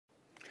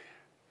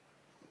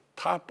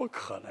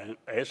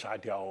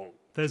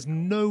There's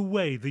no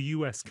way the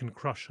US can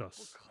crush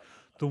us.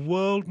 The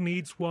world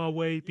needs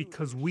Huawei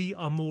because we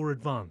are more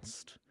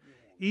advanced.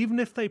 Even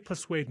if they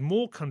persuade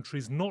more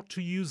countries not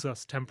to use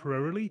us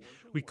temporarily,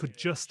 we could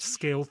just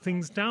scale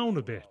things down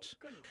a bit.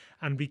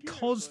 And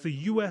because the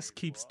US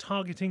keeps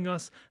targeting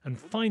us and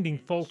finding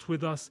fault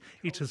with us,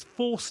 it has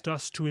forced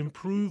us to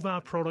improve our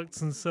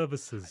products and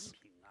services.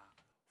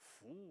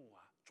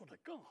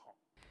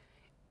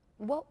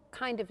 What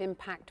kind of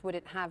impact would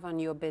it have on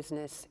your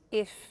business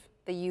if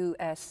the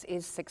US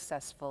is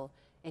successful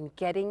in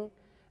getting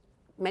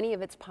many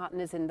of its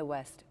partners in the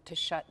West to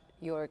shut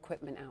your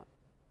equipment out?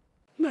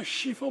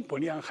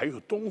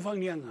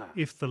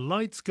 If the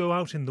lights go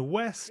out in the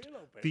West,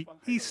 the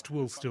East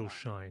will still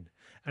shine.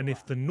 And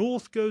if the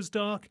North goes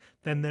dark,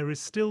 then there is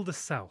still the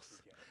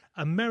South.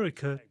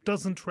 America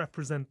doesn't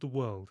represent the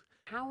world.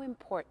 How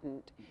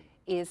important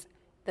is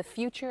the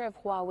future of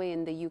Huawei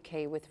in the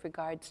UK with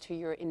regards to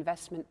your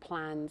investment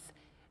plans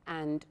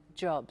and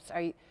jobs?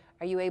 Are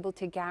you able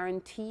to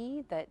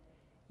guarantee that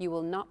you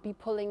will not be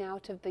pulling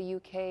out of the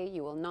UK,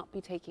 you will not be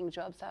taking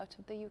jobs out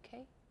of the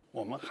UK?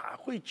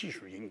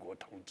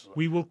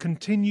 We will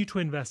continue to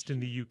invest in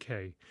the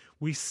UK.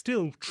 We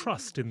still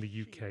trust in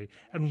the UK,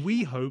 and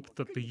we hope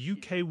that the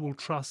UK will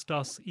trust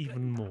us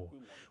even more.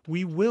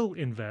 We will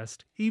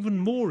invest even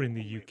more in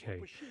the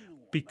UK,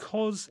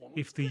 because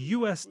if the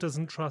US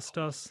doesn't trust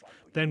us,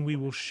 then we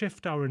will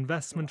shift our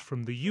investment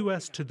from the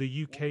US to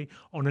the UK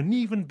on an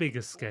even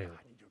bigger scale.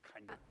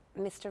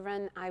 Mr.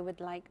 Ren, I would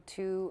like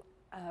to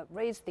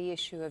raise the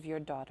issue of your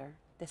daughter.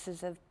 This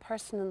is a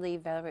personally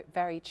very,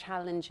 very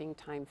challenging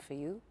time for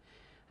you.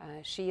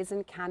 She is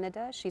in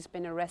Canada. She's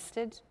been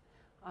arrested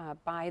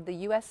by the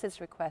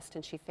US's request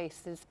and she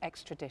faces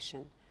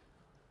extradition.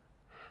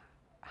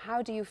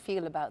 How do you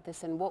feel about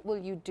this and what will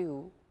you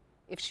do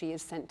if she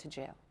is sent to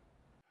jail?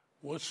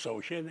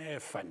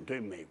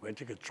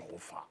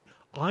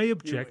 I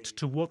object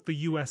to what the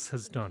US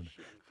has done.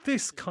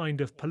 This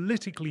kind of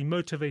politically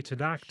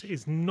motivated act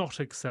is not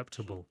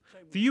acceptable.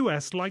 The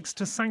US likes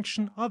to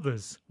sanction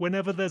others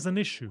whenever there's an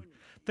issue.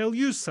 They'll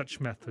use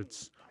such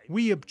methods.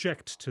 We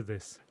object to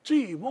this.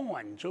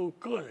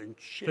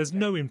 There's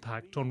no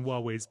impact on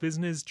Huawei's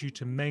business due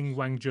to Meng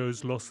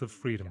Wanzhou's loss of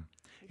freedom.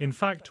 In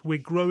fact, we're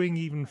growing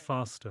even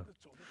faster.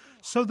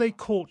 So they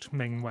caught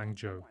Meng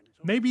Wanzhou.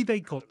 Maybe they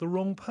got the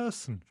wrong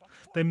person.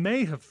 They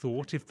may have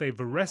thought if they've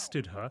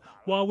arrested her,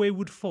 Huawei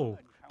would fall.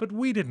 But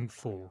we didn't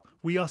fall.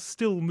 We are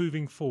still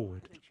moving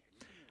forward.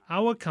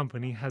 Our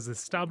company has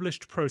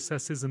established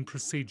processes and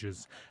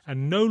procedures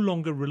and no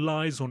longer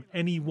relies on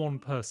any one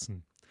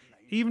person.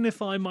 Even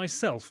if I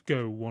myself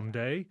go one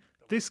day,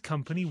 this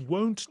company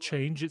won't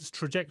change its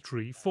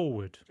trajectory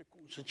forward.